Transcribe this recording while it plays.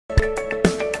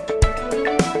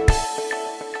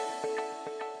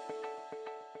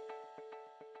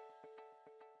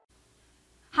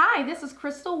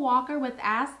Krystal Walker with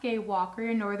Ask A Walker,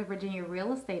 your Northern Virginia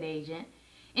real estate agent.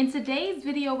 In today's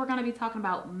video, we're going to be talking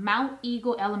about Mount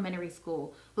Eagle Elementary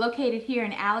School, located here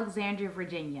in Alexandria,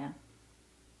 Virginia.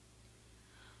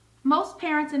 Most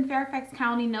parents in Fairfax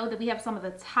County know that we have some of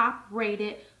the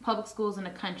top-rated public schools in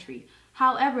the country.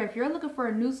 However, if you're looking for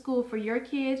a new school for your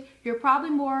kids, you're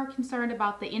probably more concerned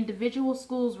about the individual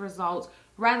school's results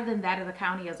rather than that of the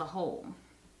county as a whole.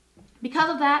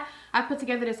 Because of that, I put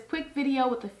together this quick video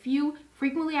with a few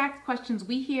frequently asked questions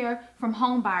we hear from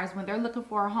home buyers when they're looking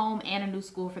for a home and a new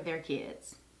school for their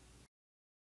kids.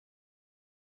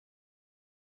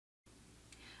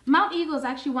 Mount Eagle is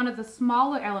actually one of the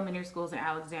smaller elementary schools in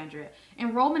Alexandria.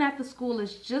 Enrollment at the school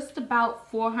is just about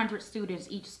 400 students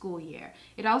each school year.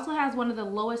 It also has one of the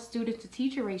lowest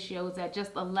student-to-teacher ratios at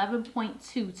just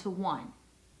 11.2 to 1.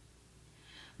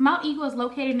 Mount Eagle is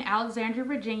located in Alexandria,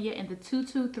 Virginia in the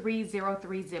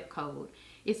 22303 zip code.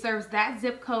 It serves that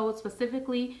zip code,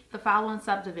 specifically the following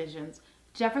subdivisions: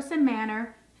 Jefferson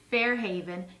Manor,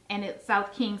 Fairhaven, and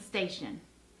South King Station.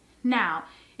 Now,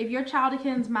 if your child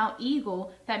attends Mount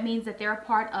Eagle, that means that they're a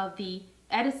part of the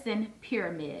Edison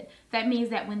Pyramid. That means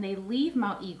that when they leave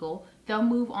Mount Eagle, they'll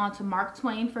move on to Mark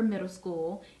Twain for middle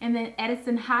school and then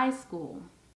Edison High School.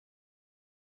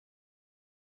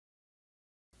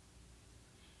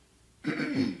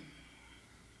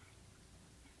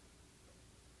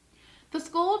 The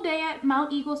school day at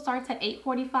Mount Eagle starts at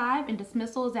 8:45 and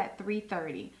dismissal is at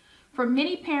 3:30. For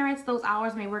many parents, those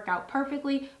hours may work out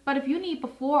perfectly, but if you need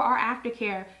before or after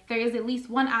care, there is at least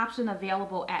one option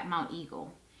available at Mount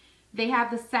Eagle. They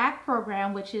have the SAC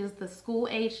program, which is the School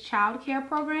Age Child Care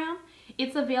Program.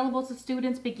 It's available to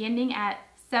students beginning at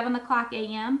 7 o'clock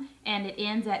a.m. and it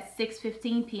ends at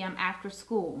 6:15 p.m. after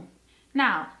school.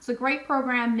 Now, it's a great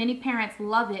program. Many parents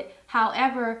love it.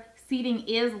 However, seating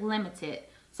is limited.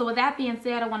 So with that being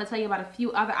said, I want to tell you about a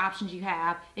few other options you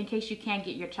have in case you can't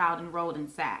get your child enrolled in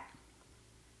SAC.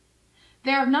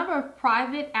 There are a number of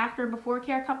private after and before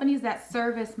care companies that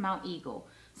service Mount Eagle.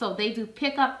 So they do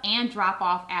pickup and drop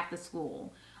off after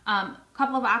school. A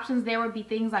couple of options there would be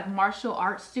things like martial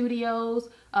arts studios,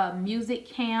 music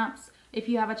camps. If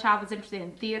you have a child that's interested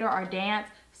in theater or dance,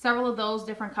 several of those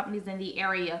different companies in the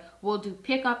area will do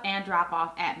pickup and drop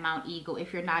off at Mount Eagle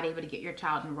if you're not able to get your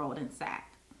child enrolled in SAC.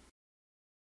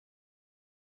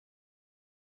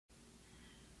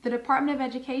 The Department of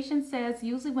Education says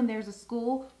usually when there's a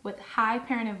school with high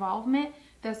parent involvement,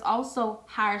 there's also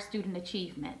higher student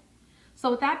achievement. So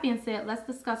with that being said, let's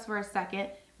discuss for a second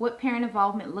what parent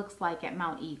involvement looks like at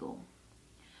Mount Eagle.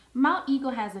 Mount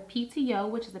Eagle has a PTO,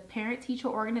 which is a parent-teacher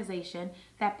organization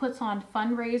that puts on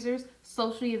fundraisers,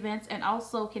 social events, and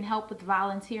also can help with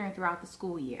volunteering throughout the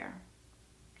school year.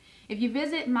 If you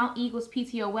visit Mount Eagle's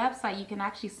PTO website, you can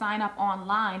actually sign up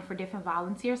online for different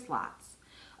volunteer slots.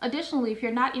 Additionally, if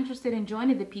you're not interested in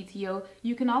joining the PTO,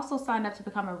 you can also sign up to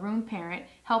become a room parent,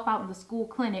 help out in the school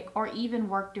clinic, or even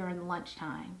work during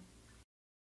lunchtime.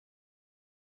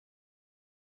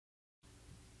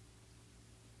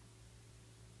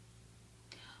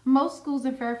 Most schools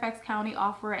in Fairfax County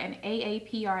offer an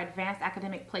AAP or Advanced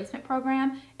Academic Placement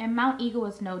program, and Mount Eagle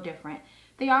is no different.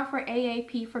 They offer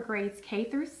AAP for grades K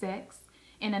through 6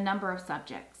 in a number of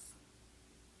subjects.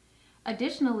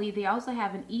 Additionally, they also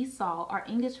have an ESOL, or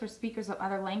English for Speakers of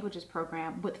Other Languages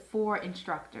program, with 4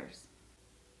 instructors.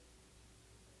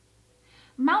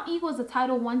 Mount Eagle is a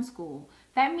Title I school.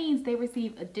 That means they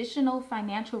receive additional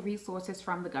financial resources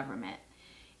from the government.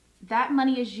 That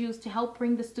money is used to help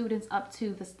bring the students up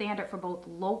to the standard for both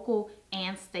local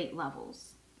and state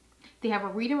levels. They have a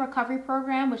reading recovery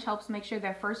program, which helps make sure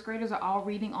their first graders are all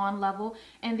reading on level,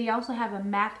 and they also have a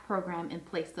math program in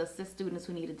place to assist students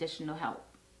who need additional help.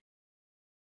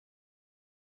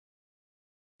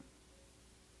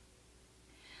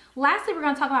 Lastly, we're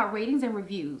going to talk about ratings and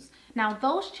reviews. Now,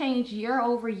 those change year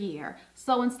over year.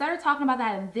 So instead of talking about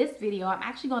that in this video, I'm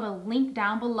actually going to link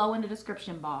down below in the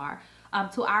description bar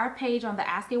to our page on the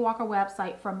Ask A Walker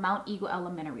website for Mount Eagle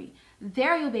Elementary.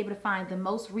 There you'll be able to find the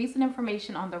most recent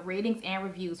information on the ratings and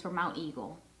reviews for Mount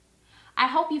Eagle. I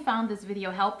hope you found this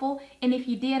video helpful, and if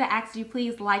you did, I ask you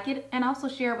please like it and also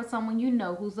share it with someone you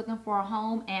know who's looking for a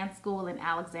home and school in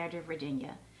Alexandria,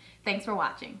 Virginia. Thanks for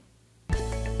watching.